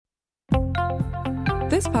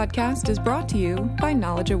This podcast is brought to you by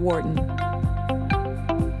Knowledge at Wharton.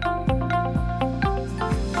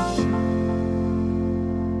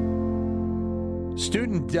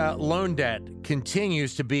 Student loan debt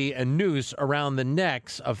continues to be a noose around the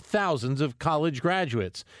necks of thousands of college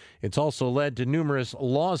graduates. It's also led to numerous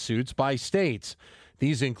lawsuits by states.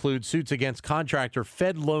 These include suits against contractor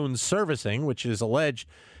Fed Loan Servicing, which is alleged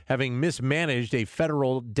having mismanaged a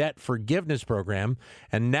federal debt forgiveness program,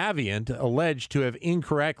 and Navient, alleged to have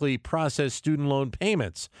incorrectly processed student loan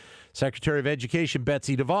payments. Secretary of Education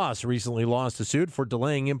Betsy DeVos recently lost a suit for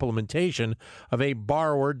delaying implementation of a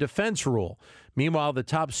borrower defense rule. Meanwhile, the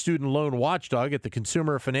top student loan watchdog at the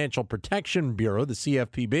Consumer Financial Protection Bureau, the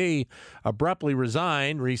CFPB, abruptly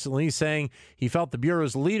resigned recently, saying he felt the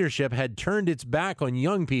Bureau's leadership had turned its back on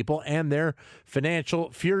young people and their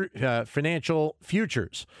financial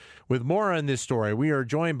futures. With more on this story, we are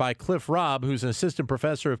joined by Cliff Robb, who's an assistant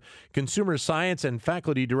professor of consumer science and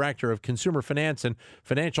faculty director of consumer finance and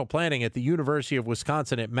financial planning at the University of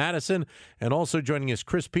Wisconsin at Madison. And also joining us,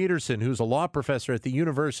 Chris Peterson, who's a law professor at the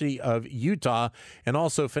University of Utah and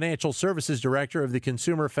also financial services director of the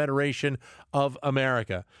Consumer Federation of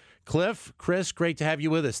America. Cliff, Chris, great to have you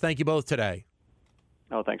with us. Thank you both today.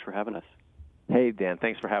 Oh, thanks for having us. Hey, Dan,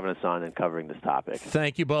 thanks for having us on and covering this topic.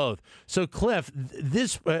 Thank you both. So, Cliff,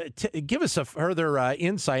 give us a further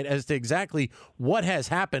insight as to exactly what has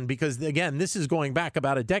happened, because, again, this is going back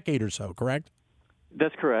about a decade or so, correct?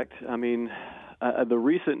 That's correct. I mean, the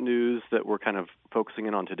recent news that we're kind of focusing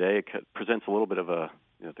in on today presents a little bit of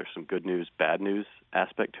there's some good news, bad news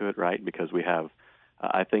aspect to it, right? Because we have,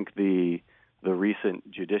 I think, the recent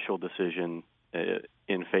judicial decision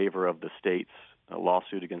in favor of the state's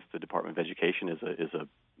lawsuit against the Department of Education is a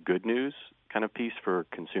good news kind of piece for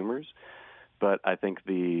consumers. But I think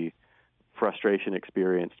the frustration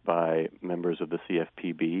experienced by members of the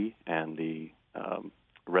CFPB and the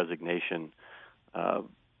resignation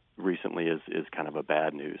recently is kind of a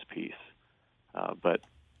bad news piece. But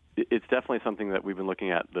it's definitely something that we've been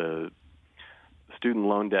looking at. The student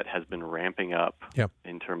loan debt has been ramping up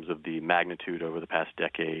in terms of the magnitude over the past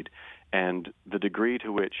decade and the degree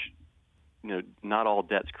to which not all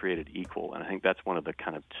debt's created equal, and I think that's one of the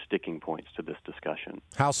kind of sticking points to this discussion.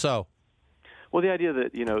 How so? Well, the idea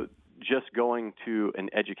that, just going to an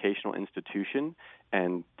educational institution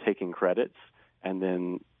and taking credits and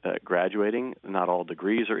then graduating, not all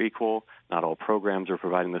degrees are equal, not all programs are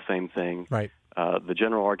providing the same thing. Right. The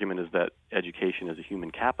general argument is that education is a human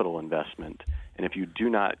capital investment, and if you do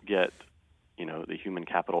not get, the human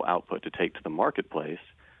capital output to take to the marketplace,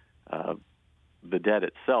 the debt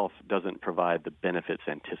itself doesn't provide the benefits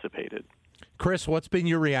anticipated. Chris, what's been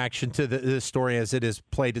your reaction to this story as it has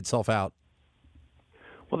played itself out?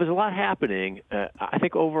 Well, there's a lot happening. I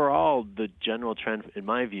think overall the general trend, in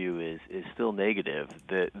my view, is still negative.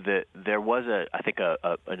 There was,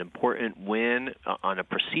 an important win on a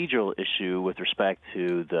procedural issue with respect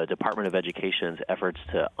to the Department of Education's efforts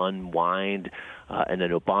to unwind an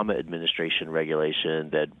Obama administration regulation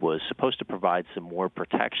that was supposed to provide some more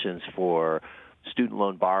protections for student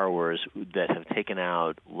loan borrowers that have taken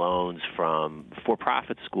out loans from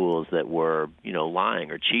for-profit schools that were, lying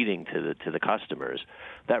or cheating to the customers.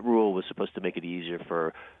 That rule was supposed to make it easier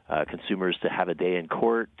for consumers to have a day in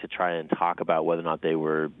court to try and talk about whether or not they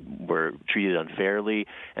were treated unfairly,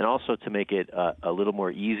 and also to make it a little more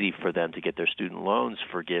easy for them to get their student loans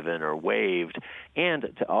forgiven or waived, and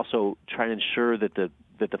to also try and ensure that the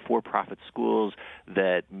for-profit schools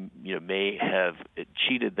that may have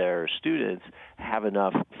cheated their students have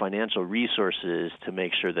enough financial resources to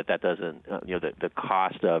make sure that doesn't, the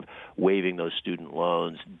cost of waiving those student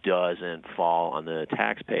loans doesn't fall on the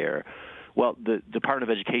taxpayer. Well, the Department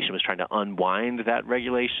of Education was trying to unwind that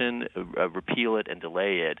regulation, repeal it, and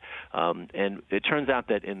delay it. And it turns out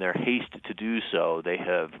that in their haste to do so, they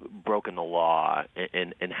have broken the law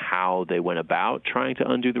in how they went about trying to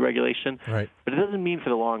undo the regulation. Right. But it doesn't mean for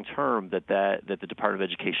the long term that the Department of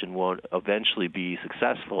Education won't eventually be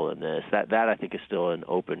successful in this. That I think is still an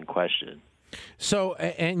open question. So,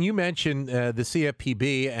 and you mentioned the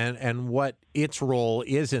CFPB and what its role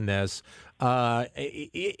is in this.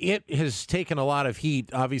 It has taken a lot of heat,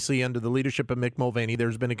 obviously, under the leadership of Mick Mulvaney.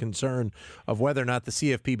 There's been a concern of whether or not the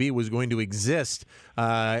CFPB was going to exist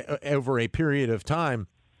over a period of time.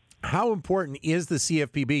 How important is the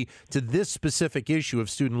CFPB to this specific issue of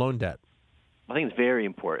student loan debt? I think it's very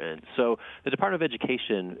important. So the Department of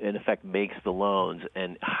Education, in effect, makes the loans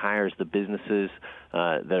and hires the businesses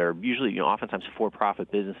that are usually, oftentimes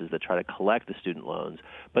for-profit businesses that try to collect the student loans.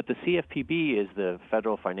 But the CFPB is the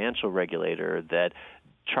federal financial regulator that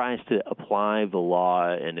tries to apply the law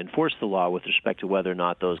and enforce the law with respect to whether or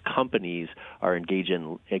not those companies are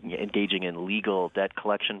engaging in legal debt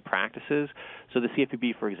collection practices. So the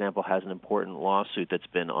CFPB, for example, has an important lawsuit that's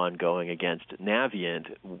been ongoing against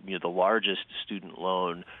Navient, the largest student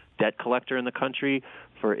loan debt collector in the country,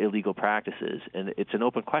 for illegal practices. And it's an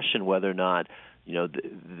open question whether or not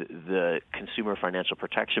the Consumer Financial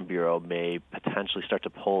Protection Bureau may potentially start to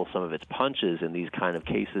pull some of its punches in these kind of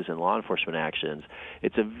cases and law enforcement actions.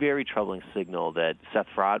 It's a very troubling signal that Seth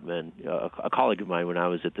Frotman, a colleague of mine when I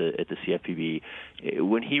was at the CFPB,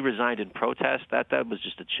 when he resigned in protest, that was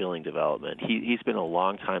just a chilling development. He's been a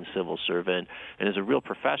long-time civil servant and is a real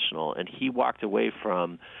professional, and he walked away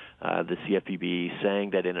from the CFPB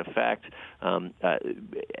saying that, in effect,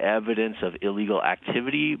 evidence of illegal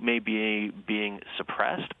activity may be being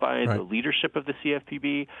suppressed by the leadership of the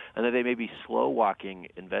CFPB, and that they may be slow-walking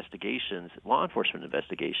investigations, law enforcement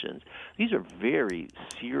investigations. These are very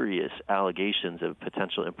serious allegations of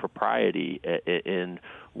potential impropriety in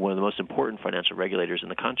one of the most important financial regulators in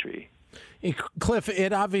the country. Cliff,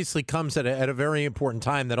 it obviously comes at a very important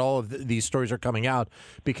time that all of these stories are coming out,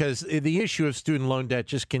 because the issue of student loan debt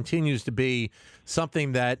just continues to be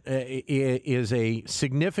something that is a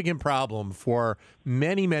significant problem for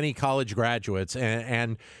many, many college graduates.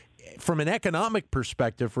 And from an economic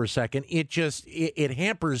perspective, for a second, it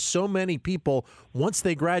hampers so many people once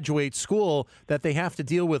they graduate school that they have to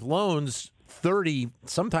deal with loans 30,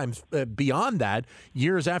 sometimes beyond that,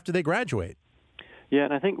 years after they graduate. Yeah,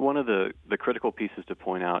 and I think one of the critical pieces to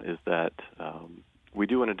point out is that we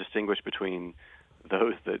do want to distinguish between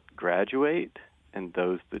those that graduate and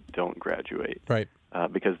those that don't graduate. Right.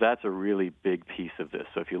 Because that's a really big piece of this.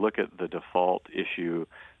 So if you look at the default issue,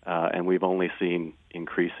 and we've only seen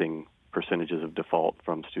increasing percentages of default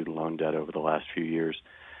from student loan debt over the last few years,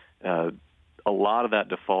 a lot of that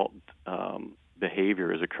default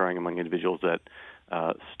behavior is occurring among individuals that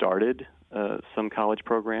started some college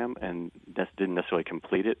program and didn't necessarily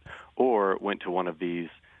complete it, or went to one of these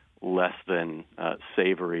less than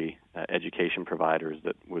savory education providers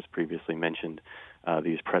that was previously mentioned,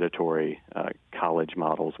 these predatory college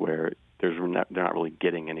models where they're not really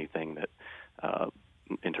getting anything that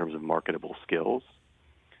in terms of marketable skills.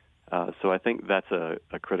 So I think that's a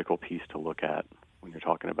critical piece to look at when you're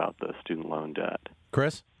talking about the student loan debt.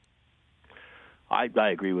 Chris? I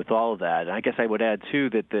agree with all of that. And I guess I would add, too,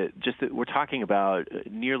 that we're talking about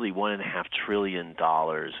nearly $1.5 trillion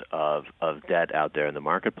of debt out there in the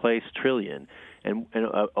marketplace, and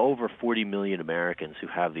over 40 million Americans who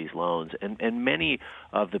have these loans. And many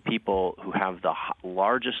of the people who have the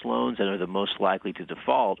largest loans and are the most likely to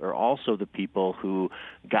default are also the people who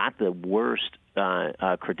got the worst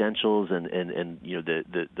credentials and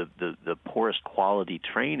the poorest quality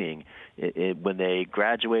training when they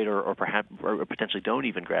graduate or perhaps or potentially don't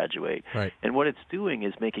even graduate. Right. And what it's doing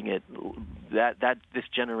is making it that this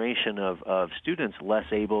generation of students less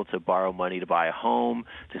able to borrow money to buy a home,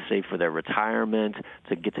 to save for their retirement,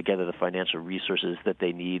 to get together the financial resources that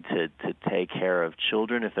they need to take care of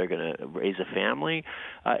children if they're going to raise a family.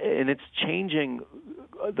 And it's changing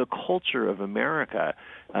the culture of America.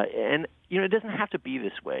 And it doesn't have to be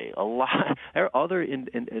this way. Other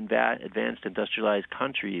advanced industrialized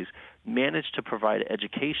countries manage to provide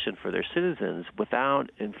education for their citizens without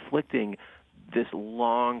inflicting this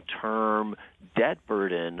long-term debt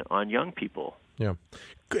burden on young people. Yeah.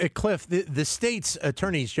 Cliff, the state's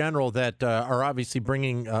attorneys general that are obviously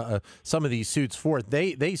bringing some of these suits forth,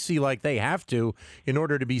 they see like they have to in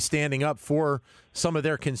order to be standing up for some of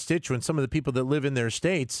their constituents, some of the people that live in their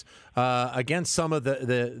states, against some of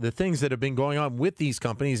the things that have been going on with these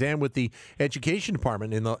companies and with the education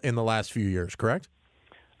department in the last few years, correct?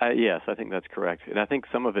 Yes, I think that's correct. And I think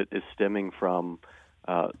some of it is stemming from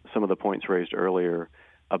some of the points raised earlier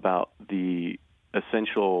about the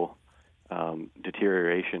essential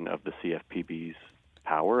deterioration of the CFPB's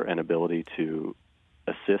power and ability to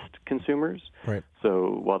assist consumers. Right.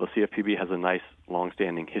 So while the CFPB has a nice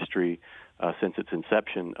long-standing history since its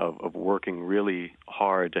inception of working really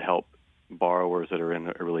hard to help borrowers that are in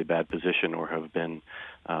a really bad position or have been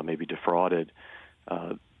maybe defrauded,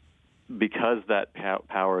 because that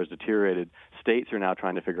power has deteriorated, states are now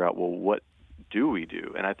trying to figure out, well, what do we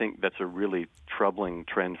do? And I think that's a really troubling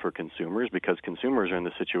trend for consumers, because consumers are in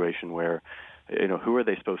the situation where, who are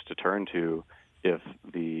they supposed to turn to if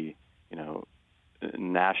the,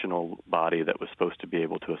 national body that was supposed to be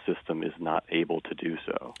able to assist them is not able to do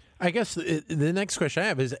so? I guess the next question I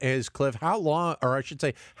have is Cliff, how long, or I should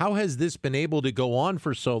say, how has this been able to go on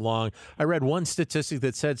for so long? I read one statistic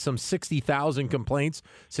that said some 60,000 complaints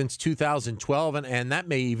since 2012, and that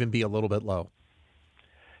may even be a little bit low.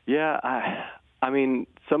 Yeah, I mean,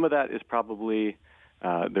 some of that is probably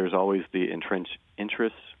there's always the entrenched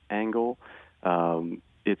interest angle.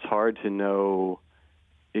 It's hard to know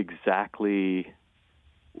exactly.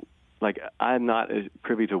 Like, I'm not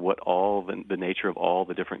privy to what all the nature of all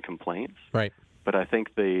the different complaints. Right. But I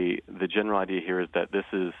think the general idea here is that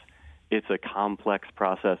it's a complex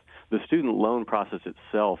process. The student loan process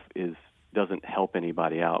itself doesn't help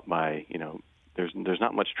anybody out by, there's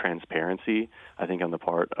not much transparency, I think, on the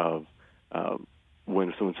part of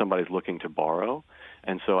when somebody's looking to borrow.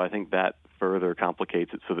 And so I think that further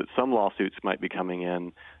complicates it, so that some lawsuits might be coming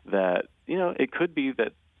in that, it could be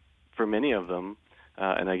that for many of them,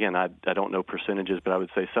 and again, I don't know percentages, but I would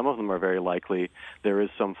say some of them are very likely there is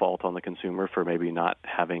some fault on the consumer for maybe not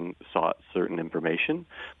having sought certain information.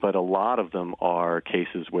 But a lot of them are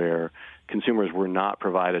cases where consumers were not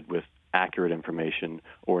provided with accurate information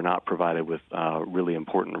or not provided with really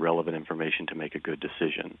important, relevant information to make a good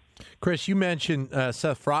decision. Chris, you mentioned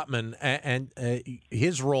Seth Frotman and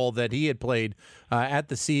his role that he had played at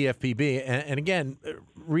the CFPB. And again,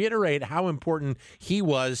 reiterate how important he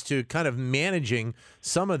was to kind of managing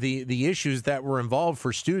some of the issues that were involved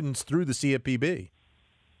for students through the CFPB.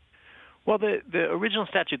 Well, the original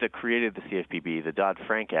statute that created the CFPB, the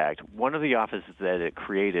Dodd-Frank Act, one of the offices that it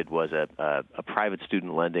created was a private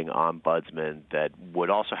student lending ombudsman that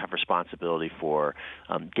would also have responsibility for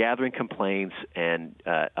gathering complaints and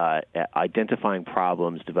identifying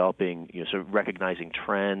problems, developing, sort of recognizing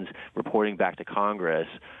trends, reporting back to Congress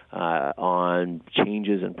on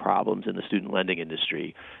changes and problems in the student lending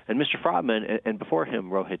industry. And Mr. Frotman, and before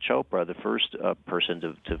him, Rohit Chopra, the first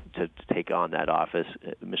person to take on that office,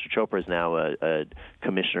 Mr. Chopra is now a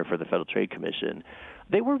commissioner for the Federal Trade Commission.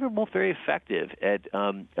 They were both very effective at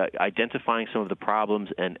identifying some of the problems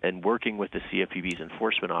and working with the CFPB's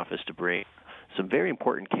enforcement office to bring some very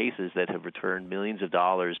important cases that have returned millions of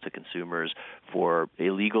dollars to consumers for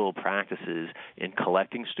illegal practices in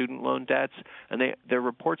collecting student loan debts. And their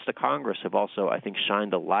reports to Congress have also, I think,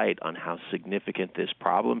 shined a light on how significant this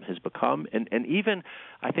problem has become, and even,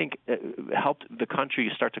 I think, helped the country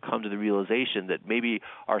start to come to the realization that maybe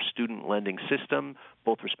our student lending system,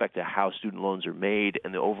 both with respect to how student loans are made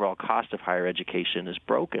and the overall cost of higher education, is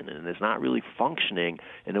broken and is not really functioning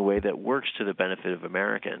in a way that works to the benefit of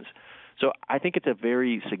Americans. So I think it's a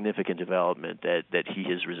very significant development that he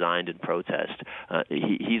has resigned in protest.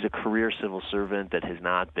 He's a career civil servant that has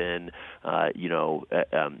not been, has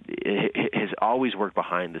always worked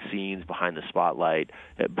behind the scenes, behind the spotlight.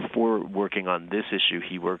 Before working on this issue,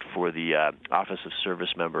 he worked for the Office of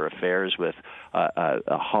Service Member Affairs with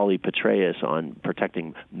Holly Petraeus on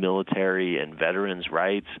protecting military and veterans'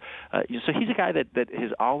 rights. So he's a guy that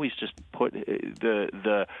has always just put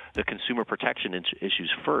the consumer protection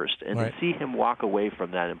issues first. And right. To see him walk away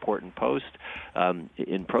from that important post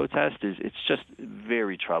in protest it's just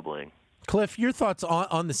very troubling. Cliff, your thoughts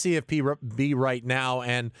on the CFPB right now,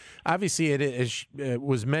 and obviously it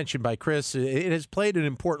was mentioned by Chris, it has played an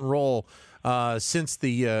important role since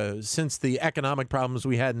the economic problems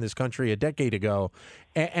we had in this country a decade ago,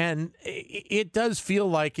 and it does feel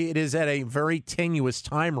like it is at a very tenuous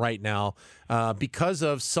time right now because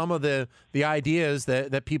of some of the ideas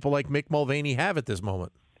that people like Mick Mulvaney have at this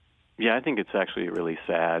moment. Yeah, I think it's actually really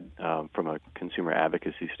sad from a consumer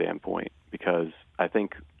advocacy standpoint, because I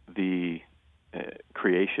think the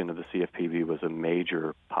creation of the CFPB was a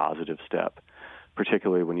major positive step,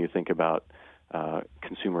 particularly when you think about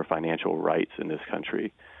consumer financial rights in this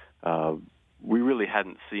country. We really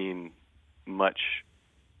hadn't seen much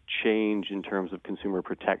change in terms of consumer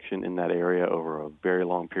protection in that area over a very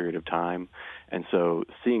long period of time. And so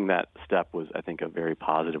seeing that step was, I think, a very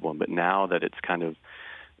positive one. But now that it's kind of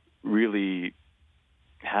really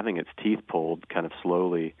having its teeth pulled kind of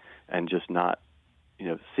slowly and just not,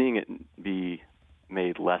 seeing it be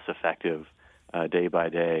made less effective day by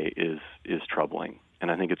day is troubling.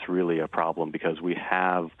 And I think it's really a problem because we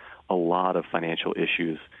have a lot of financial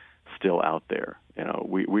issues still out there.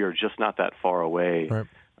 We are just not that far away right.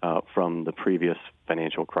 From the previous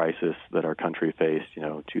financial crisis that our country faced.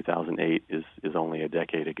 2008 is only a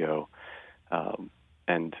decade ago.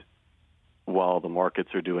 And while the markets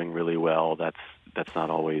are doing really well, that's not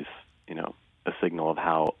always, a signal of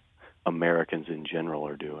how Americans in general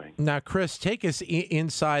are doing. Now, Chris, take us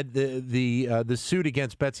inside the suit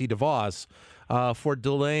against Betsy DeVos for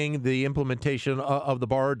delaying the implementation of the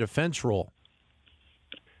borrower defense rule.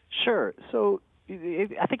 Sure. So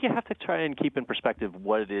I think you have to try and keep in perspective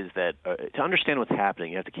what it is that, to understand what's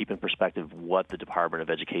happening, you have to keep in perspective what the Department of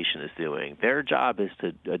Education is doing. Their job is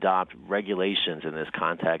to adopt regulations in this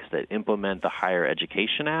context that implement the Higher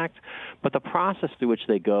Education Act, but the process through which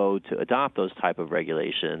they go to adopt those type of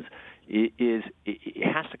regulations it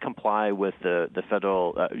has to comply with the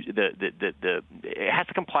federal it has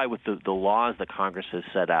to comply with the laws that Congress has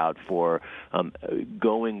set out for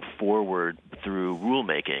going forward through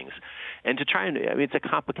rulemakings. And to try and, it's a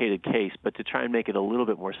complicated case, but to try and make it a little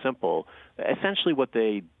bit more simple, essentially what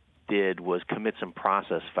they did was commit some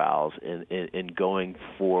process fouls in going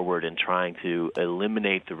forward and trying to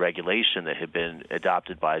eliminate the regulation that had been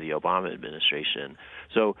adopted by the Obama administration.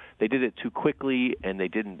 So they did it too quickly, and they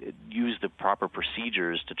didn't use the proper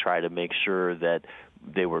procedures to try to make sure that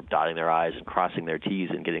they were dotting their I's and crossing their T's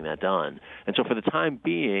and getting that done. And so for the time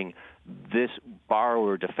being, this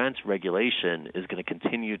borrower defense regulation is going to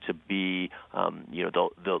continue to be,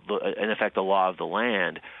 in effect, the law of the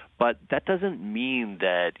land. But that doesn't mean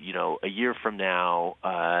that, a year from now,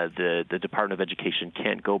 the Department of Education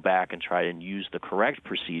can't go back and try and use the correct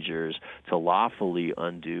procedures to lawfully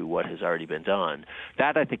undo what has already been done.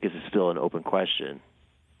 That, I think, is still an open question.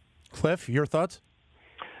 Cliff, your thoughts?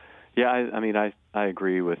 Yeah, I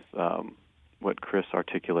agree with what Chris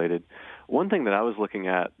articulated. One thing that I was looking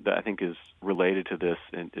at that I think is related to this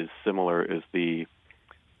and is similar is the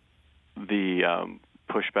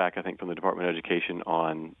pushback, I think, from the Department of Education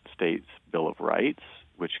on states' Bill of Rights,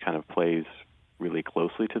 which kind of plays really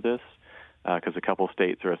closely to this, because a couple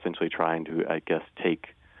states are essentially trying to, I guess, take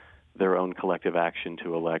their own collective action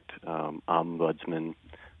to elect ombudsmen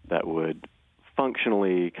that would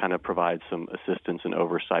functionally kind of provide some assistance and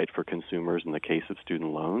oversight for consumers in the case of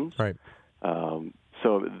student loans. Right.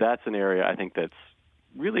 So that's an area I think that's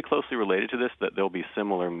really closely related to this, that there'll be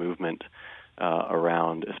similar movement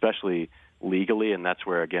around, especially legally, and that's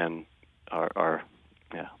where, again,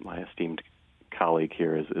 my esteemed colleague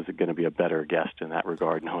here is going to be a better guest in that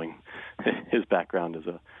regard, knowing his background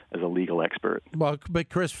as a legal expert. Well, but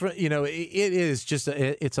Chris, it is just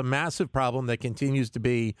it's a massive problem that continues to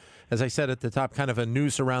be, as I said at the top, kind of a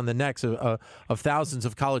noose around the necks of thousands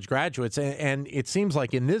of college graduates. And it seems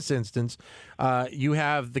like in this instance, you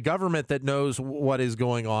have the government that knows what is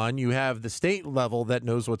going on, you have the state level that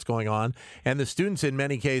knows what's going on, and the students in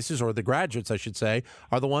many cases, or the graduates, I should say,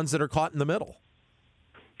 are the ones that are caught in the middle.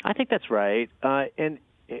 I think that's right. And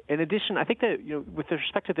in addition, I think that with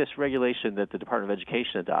respect to this regulation that the Department of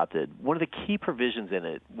Education adopted, one of the key provisions in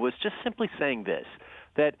it was just simply saying this,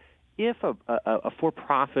 that if a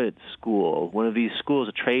for-profit school, one of these schools,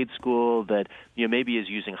 a trade school that maybe is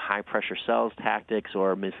using high-pressure sales tactics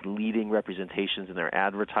or misleading representations in their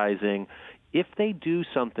advertising, if they do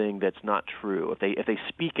something that's not true, if they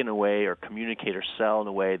speak in a way or communicate or sell in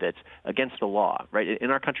a way that's against the law, right?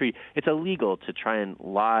 In our country, it's illegal to try and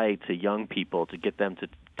lie to young people to get them to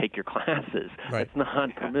take your classes. Right. It's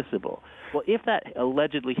not permissible. Well, if that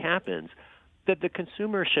allegedly happens, that the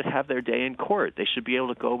consumer should have their day in court. They should be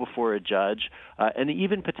able to go before a judge, and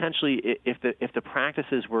even potentially, if the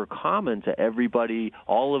practices were common to everybody,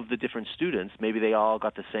 all of the different students, maybe they all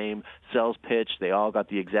got the same sales pitch, they all got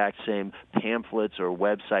the exact same pamphlets or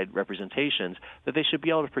website representations, that they should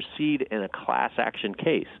be able to proceed in a class action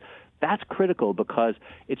case. That's critical because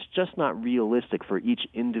it's just not realistic for each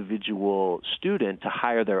individual student to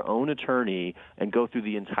hire their own attorney and go through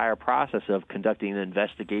the entire process of conducting an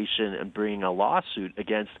investigation and bringing a lawsuit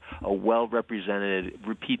against a well-represented,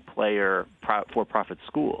 repeat player for-profit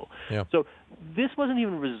school. Yeah. So this wasn't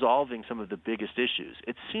even resolving some of the biggest issues.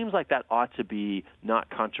 It seems like that ought to be not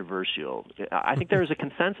controversial. I think there is a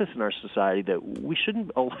consensus in our society that we shouldn't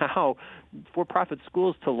allow for-profit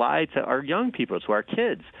schools to lie to our young people, to our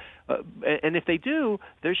kids. And if they do,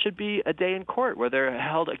 there should be a day in court where they're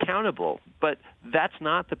held accountable. But that's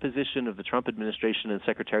not the position of the Trump administration and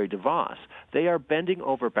Secretary DeVos. They are bending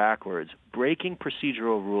over backwards, breaking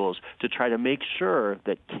procedural rules to try to make sure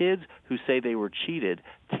that kids who say they were cheated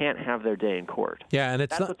can't have their day in court. Yeah, and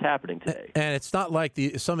that's what's happening today. And it's not like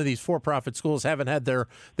some of these for-profit schools haven't had their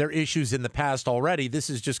issues in the past already. This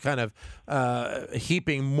is just kind of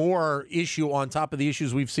heaping more issue on top of the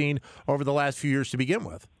issues we've seen over the last few years to begin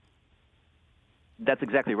with. That's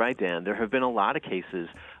exactly right, Dan. There have been a lot of cases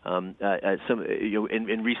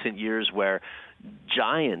in recent years where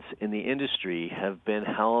giants in the industry have been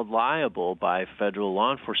held liable by federal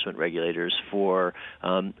law enforcement regulators for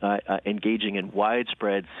engaging in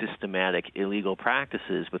widespread, systematic, illegal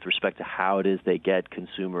practices with respect to how it is they get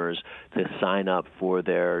consumers to sign up for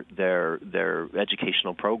their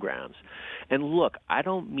educational programs. And look, I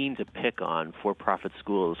don't mean to pick on for-profit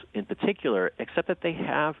schools in particular, except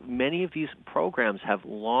that many of these programs have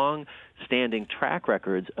long standing track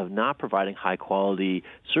records of not providing high-quality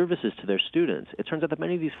services to their students. It turns out that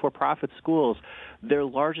many of these for-profit schools, their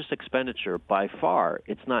largest expenditure by far,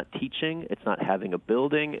 it's not teaching, it's not having a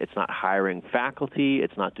building, it's not hiring faculty,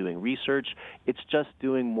 it's not doing research, it's just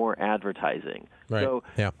doing more advertising. Right. So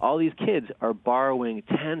all these kids are borrowing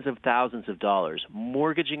tens of thousands of dollars,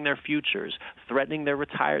 mortgaging their futures, threatening their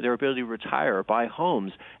ability to retire or buy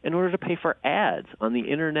homes in order to pay for ads on the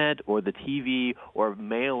internet or the TV or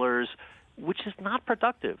mailers, which is not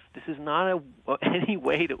productive. This is not any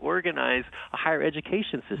way to organize a higher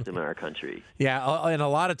education system in our country. Yeah, and a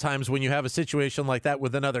lot of times when you have a situation like that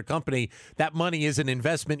with another company, that money is an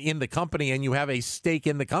investment in the company and you have a stake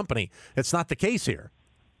in the company. It's not the case here.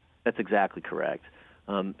 That's exactly correct.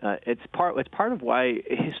 It's part of why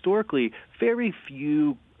historically very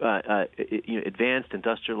few advanced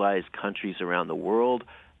industrialized countries around the world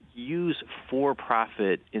use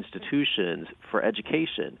for-profit institutions for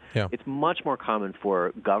education. Yeah. It's much more common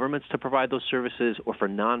for governments to provide those services or for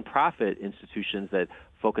nonprofit institutions that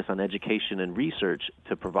focus on education and research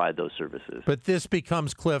to provide those services. But this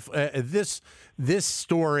becomes, Cliff, this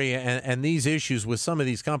story and these issues with some of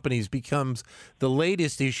these companies becomes the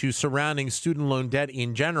latest issue surrounding student loan debt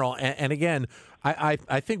in general. And again,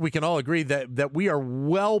 I think we can all agree that we are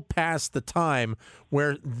well past the time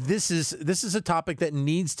where this is a topic that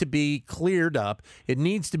needs to be cleared up. It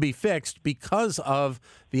needs to be fixed because of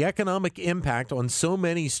the economic impact on so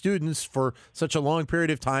many students for such a long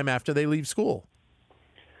period of time after they leave school.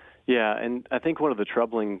 Yeah, and I think one of the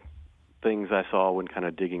troubling things I saw when kind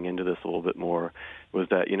of digging into this a little bit more was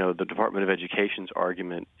that, the Department of Education's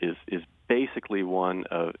argument is basically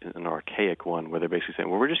an archaic one, where they're basically saying,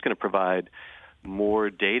 well, we're just going to provide more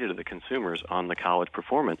data to the consumers on the college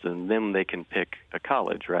performance, and then they can pick a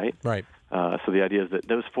college, right? Right. So the idea is that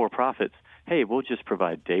those for-profits, hey, we'll just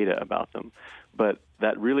provide data about them. But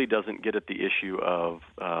that really doesn't get at the issue of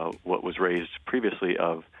what was raised previously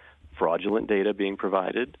of fraudulent data being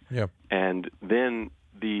provided, and then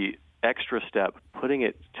the extra step, putting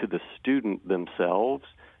it to the student themselves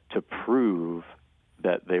to prove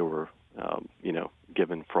that they were,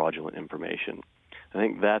 given fraudulent information. I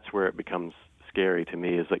think that's where it becomes scary to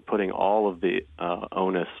me, is like putting all of the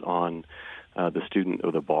onus on the student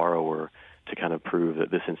or the borrower to kind of prove that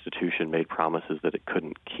this institution made promises that it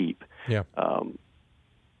couldn't keep. Yeah.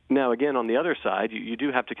 Now, again, on the other side, you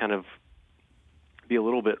do have to kind of be a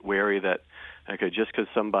little bit wary that, okay, just because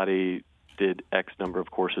somebody did X number of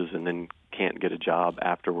courses and then can't get a job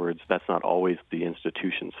afterwards, that's not always the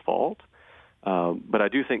institution's fault. But I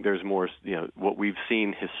do think there's more, what we've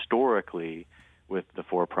seen historically with the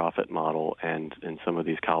for-profit model and in some of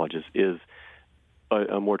these colleges is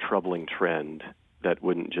a more troubling trend that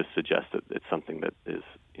wouldn't just suggest that it's something that is,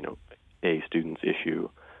 a student's issue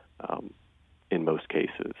in most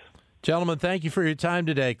cases. Gentlemen, thank you for your time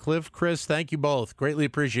today. Cliff, Chris, thank you both. Greatly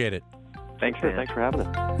appreciate it. Thanks for having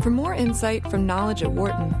us. For more insight from Knowledge at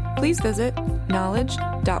Wharton, please visit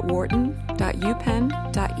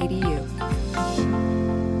knowledge.wharton.upenn.edu.